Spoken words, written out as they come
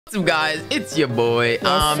What's up, guys? It's your boy,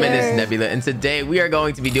 and it's Nebula, and today we are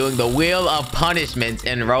going to be doing the Wheel of Punishments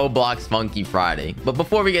in Roblox Funky Friday. But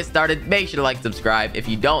before we get started, make sure to like, subscribe. If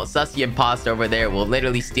you don't, sus the imposter over there will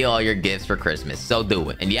literally steal all your gifts for Christmas, so do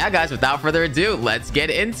it. And yeah, guys, without further ado, let's get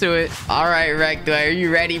into it. All right, Rector, are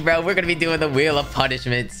you ready, bro? We're gonna be doing the Wheel of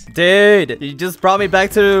Punishments. Dude, you just brought me back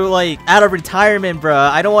to, like, out of retirement, bro.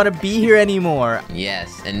 I don't want to be here anymore.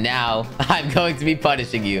 Yes, and now I'm going to be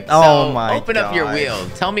punishing you. Oh so my open up your wheel.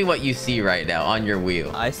 Tell me what you see right now on your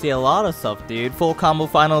wheel. I see a lot of stuff, dude. Full combo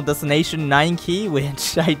final destination 9 key,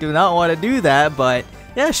 which I do not want to do that, but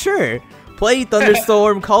yeah, sure. Play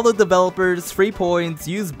Thunderstorm, call the developers, 3 points,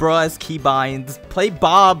 use bruh as keybinds, play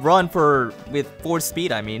Bob, run with 4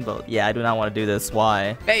 speed, I mean, but yeah, I do not want to do this.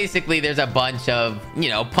 Why? Basically, there's a bunch of,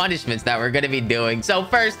 punishments that we're going to be doing. So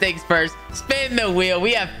first things first, spin the wheel.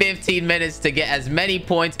 We have 15 minutes to get as many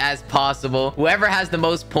points as possible. Whoever has the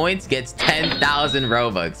most points gets 10,000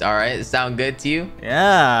 Robux. All right, sound good to you?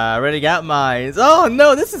 Yeah, I already got mine. Oh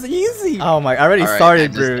no, this is easy. Oh my, I already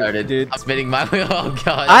started, dude. I'm spinning my wheel. Oh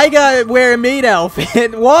god. I got wear a maid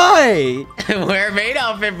outfit. Why? Wear a maid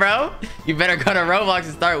outfit, bro. You better go to Roblox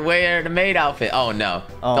and start wearing a maid outfit. Oh no,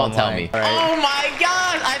 don't tell me. Right. Oh my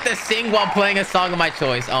gosh, I have to sing while playing a song of my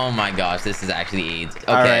choice. Oh my gosh, this is actually AIDS. Okay.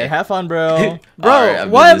 All right, have fun, bro. Bro, right,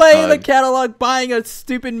 why am I in the catalog buying a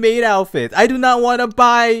stupid maid outfit? I do not want to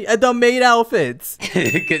buy the maid outfits.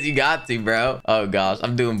 Because you got to, bro. Oh gosh,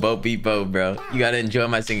 I'm doing Bo Beep Bo, bro. You gotta enjoy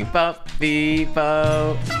my singing. Bo Beep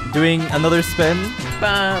Bo. Doing another spin.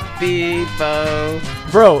 Bo Beep Bo.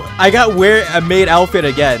 Bro, I got wear a maid outfit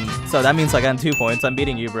again. So that means I got 2 points. I'm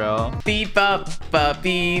beating you, bro. Beep up,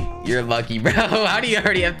 beep. You're lucky, bro. How do you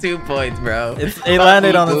already have 2 points, bro? It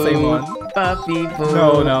landed on the same one.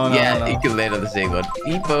 No. Yeah, you can land on the same one.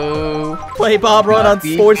 Beep-o. Play Bob Run on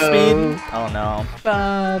 4 speed. Oh no.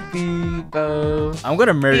 Beep-o. I'm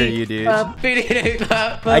gonna murder you, dude.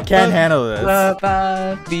 I can't handle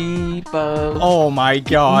this. Beep-o. Oh my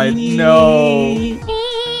god, no.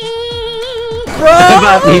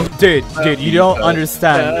 Bro! Dude, you don't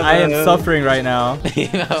understand. I am suffering right now. What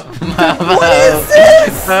is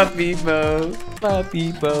this?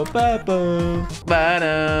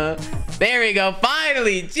 There we go.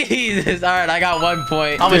 Finally. Jesus. All right, I got 1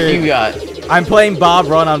 point. How much you got? I'm playing Bob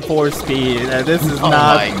Run on 4 speed. This is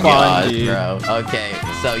not fun, dude. Bro. Okay,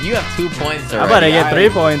 so you have 2 points already. How about I get 3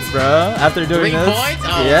 points, bro? After doing 3 this? points?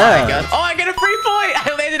 Oh yeah. my god. Oh, I get a free point.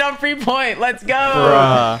 I landed on free point. Let's go.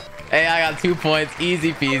 Bruh. Hey, I got 2 points.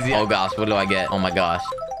 Easy peasy. Oh gosh, what do I get? Oh my gosh.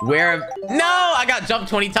 Where? No, I got jumped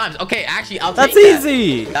 20 times. Okay, actually, I'll take that. That's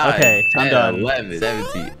easy. 9, okay, 10, I'm done. 11,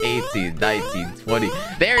 17, 18, 19, 20.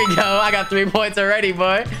 There we go. I got 3 points already,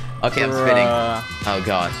 boy. Okay, I'm spinning. Oh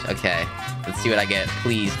gosh. Okay. Let's see what I get.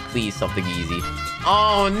 Please, something easy.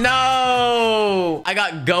 Oh no! I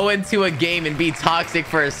got go into a game and be toxic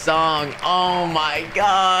for a song. Oh my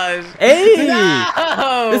gosh. Hey!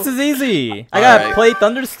 No! This is easy. I gotta play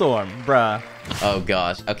Thunderstorm, bruh. Oh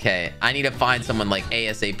gosh. Okay. I need to find someone like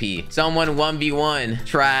ASAP. Someone 1v1.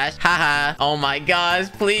 Trash. Haha. Oh my gosh.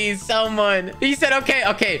 Please, someone. He said okay.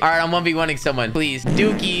 Okay. All right. I'm 1v1ing someone. Please.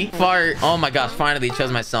 Dookie. Fart. Oh my gosh. Finally it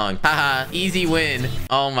chose my song. Haha. Easy win.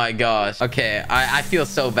 Oh my gosh. Okay. I feel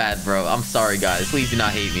so bad, bro. I'm sorry, guys. Please do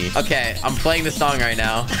not hate me. Okay. I'm playing the song right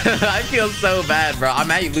now. I feel so bad, bro. I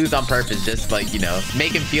might lose on purpose. Just like,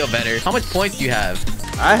 make him feel better. How much points do you have?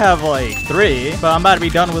 I have like 3, but I'm about to be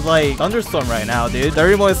done with like Thunderstorm right now, dude.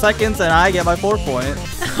 30 more seconds and I get my 4 points.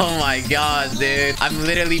 Oh my gosh, dude. I'm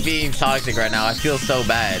literally being toxic right now. I feel so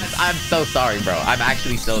bad. I'm so sorry, bro. I'm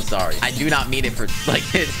actually so sorry. I do not mean it for like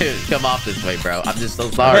to come off this way, bro. I'm just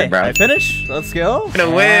so sorry, bro. I finished. Let's go. I'm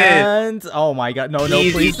gonna win. And oh my god, no,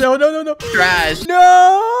 Easy. please, no. Trash.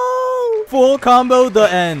 No. Full combo,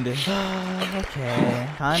 the end. Okay,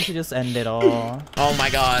 time to just end it all. Oh my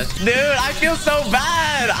gosh, dude, I feel so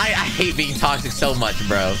bad. I hate being toxic so much,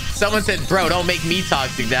 bro. Someone said, bro, don't make me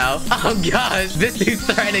toxic now. Oh gosh, this dude's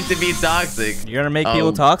threatening to be toxic. You're gonna make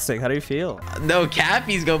people toxic. How do you feel? No,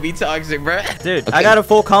 Cappy's gonna be toxic, bro. Dude, okay. I got a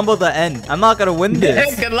full combo the end. I'm not gonna win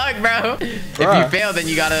this. Good luck, bro. If you fail, then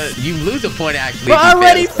you lose a point, actually. But I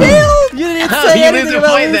already failed. You didn't say anything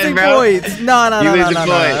about losing points. No.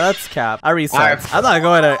 That's cap. I reset. I'm not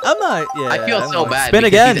going to. feel so bad Spin because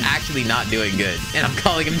again. he's actually not doing good, and I'm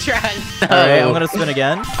calling him trash. All right, I'm gonna spin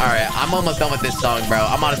again. All right, I'm almost done with this song, bro.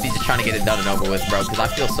 I'm honestly just trying to get it done and over with, bro, because I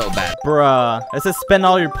feel so bad. Bruh, it says spend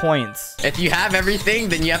all your points. If you have everything,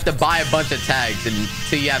 then you have to buy a bunch of tags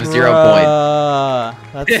until you have 0 points.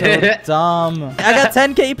 That's so dumb. I got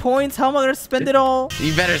 10k points. How am I gonna spend it all?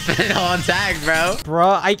 You better spend it all on tags, bro.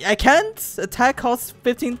 Bruh, I can't. A tag costs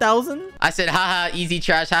 15,000. I said, haha, easy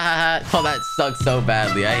trash, haha. Oh, that sucks so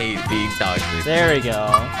badly. I hate being toxic. There we go.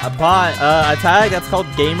 I bought a tag that's called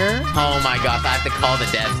Gamer. Oh my gosh, I have to call the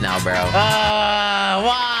devs now, bro.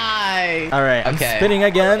 Why? All right, I'm spinning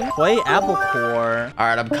again. Play Apple Core. All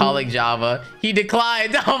right, I'm calling Java. He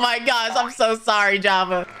declined. Oh my gosh, I'm so sorry,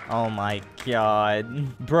 Java. Oh my god.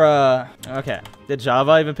 Bruh. Okay. Did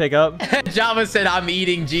Java even pick up? Java said, I'm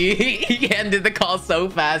eating G. He ended the call so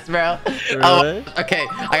fast, bro. Really? Oh, okay.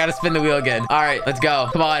 I gotta spin the wheel again. All right, let's go.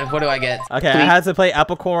 Come on, what do I get? Okay, I had to play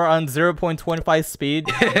Apple Core on 0.25 speed.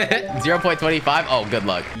 0.25? Oh, good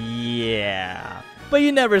luck. Yeah. But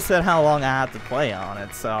you never said how long I had to play on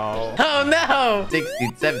it, so... Oh, no!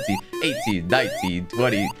 16, 17, 18, 19,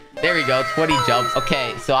 20... There we go, 20 jumps.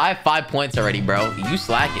 Okay, so I have 5 points already, bro. You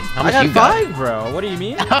slacking. How much I got you got? 5, bro. What do you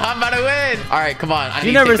mean? I'm about to win. All right, come on.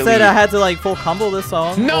 You never said I had to like full combo this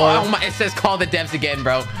song. No, or... oh my, it says call the devs again,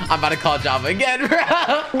 bro. I'm about to call Java again, bro.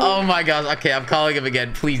 Oh my gosh. Okay, I'm calling him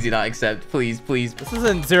again. Please do not accept. Please, please. This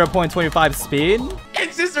isn't 0.25 speed.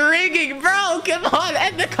 It's just ringing, bro. Come on,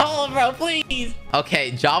 end the call, bro, please.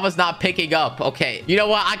 Okay, Java's not picking up. Okay, you know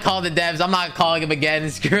what? I called the devs. I'm not calling him again.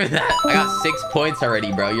 Screw that. I got 6 points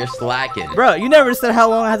already, bro. You're slacking. Bro, you never said how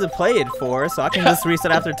long I had to play it for, so I can just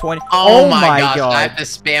reset after 20. Oh my gosh. I have to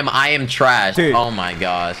spam I am trash. Dude, oh my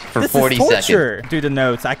gosh. For this 40 is torture. seconds. Do the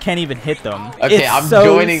notes. I can't even hit them. Okay, it's I'm so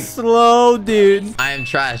joining. slow, dude. I am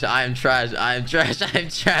trash. I am trash. I am trash. I am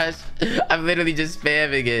trash. I'm literally just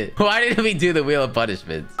spamming it. Why didn't we do the wheel of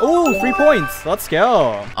punishments? Ooh, 3 points. Let's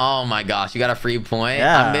go. Oh my gosh, you got a free point?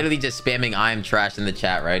 Yeah. I'm literally just spamming I am trash in the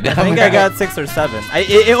chat right now. I think I got 6 or 7.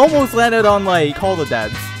 It almost landed on like call the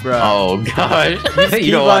devs, bro. Oh gosh.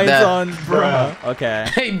 You don't want that. On, bro. Okay.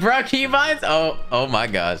 Hey, bro, keybinds? Oh my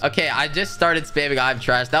gosh. Okay, I just started spamming I am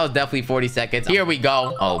trash. That was definitely 40 seconds. Here we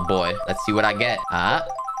go. Oh boy. Let's see what I get.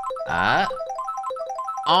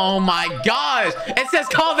 Oh my gosh! It says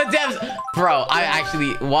call the devs! Bro, I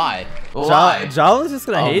actually... Why? Why? Java's just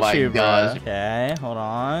gonna hate you, gosh. bro. Okay, hold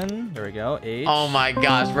on. There we go. H. Oh my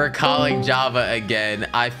gosh, we're calling Java again.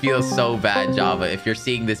 I feel so bad, Java. If you're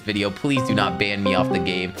seeing this video, please do not ban me off the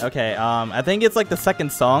game. Okay, I think it's like the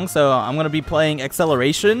second song, so I'm gonna be playing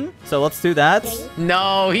Acceleration. So let's do that.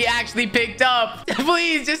 No, he actually picked up.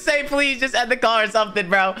 Please, just say please. Just end the call or something,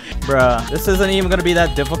 bro. Bruh, this isn't even gonna be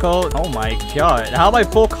that difficult. Oh my god. How am I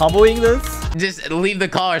full comboing this? Just leave the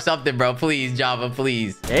call or something, bro. Please, Java,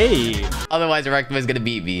 please. Hey. Otherwise, Rectum is gonna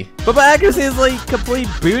beat me. But my accuracy is like complete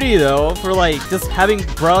booty though for like just having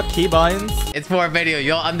broad keybinds. It's for a video.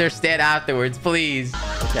 You'll understand afterwards, please.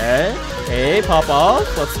 Okay. Hey, pop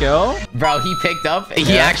off. Let's go. Bro, he picked up.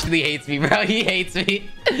 He actually hates me, bro. He hates me.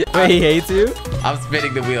 Wait, he hates you? I'm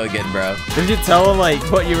spinning the wheel again, bro. Did you tell him like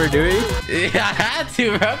what you were doing? Yeah, I had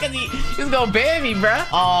to, bro, because he was gonna ban me, bro.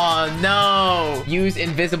 Oh no. Use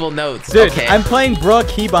invisible notes. Dude, okay. I'm playing broad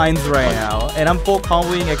keybinds right now, and I'm full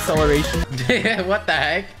comboing Acceleration. What the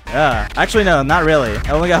heck? Yeah. Actually, no, not really.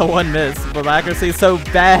 I only got 1 miss, but my accuracy is so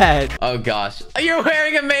bad. Oh gosh. You're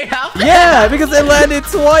wearing a May outfit? Yeah, because it landed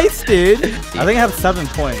twice, dude. I think I have 7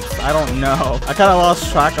 points. I don't know. I kind of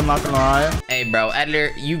lost track, I'm not gonna lie. Hey, bro,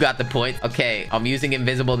 editor, you got the point. Okay, I'm using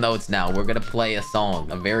invisible notes now. We're gonna play a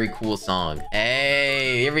song, a very cool song.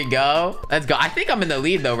 Hey, here we go. Let's go. I think I'm in the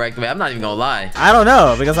lead though, right? I'm not even gonna lie. I don't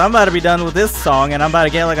know, because I'm about to be done with this song, and I'm about to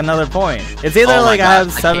get like another point. It's either like I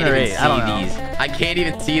have 7 or 8. I don't know. I can't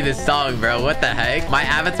even see this song, bro. What the heck? My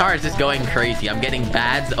avatar is just going crazy. I'm getting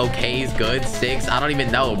bads, okays, goods, 6. I don't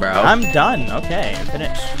even know, bro. I'm done. Okay,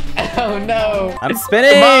 finish. Oh, no. I'm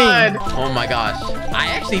spinning. Come on. Oh, my gosh. I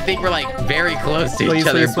actually think we're, like, very close to each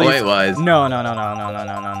other point-wise. No.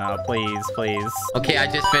 Please. Okay, I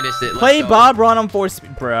just finished it. Play Bob Ron on 4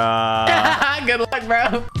 speed. Bruh. Good luck,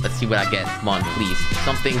 bro. Let's see what I get. Come on, please.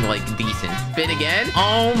 Something, like, decent. Spin again?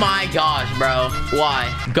 Oh, my gosh, bro.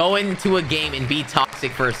 Why? Go into a game and be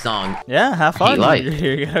toxic for a song. Yeah, have fun.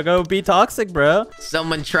 You're gonna go be toxic, bro.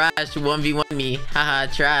 Someone trash 1v1 me. Haha,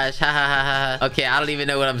 trash. Ha. Okay, I don't even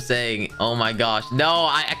know what I'm saying. Oh my gosh. No,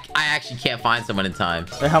 I actually can't find someone in time.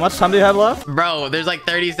 Wait, how much time do you have left? Bro, there's like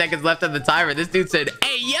 30 seconds left on the timer. This dude said,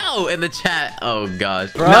 hey, yo, in the chat. Oh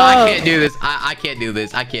gosh. Bro. No, I can't do this. I can't do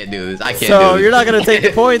this. I can't do this. I can't do this. So you're not gonna take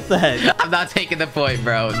the point then? I'm not taking the point,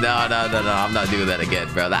 bro. No. I'm not doing that again,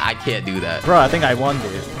 bro. I can't do that. Bro, I think I won,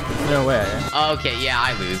 dude. No way. Okay, yeah,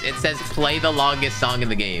 I lose. It says play the longest song in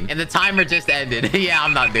the game. And the timer just ended. Yeah,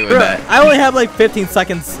 I'm not doing Bro, that. I only have like 15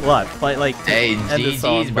 seconds left. Like Hey, end the GG's,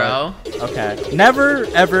 song, bro. Okay. Never,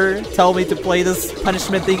 ever tell me to play this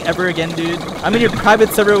punishment thing ever again, dude. I'm in your private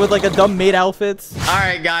server with like a dumb maid outfits. All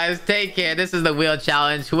right, guys, take care. This is the wheel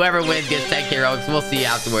challenge. Whoever wins gets 10 heroes. We'll see you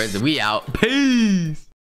afterwards. We out. Peace.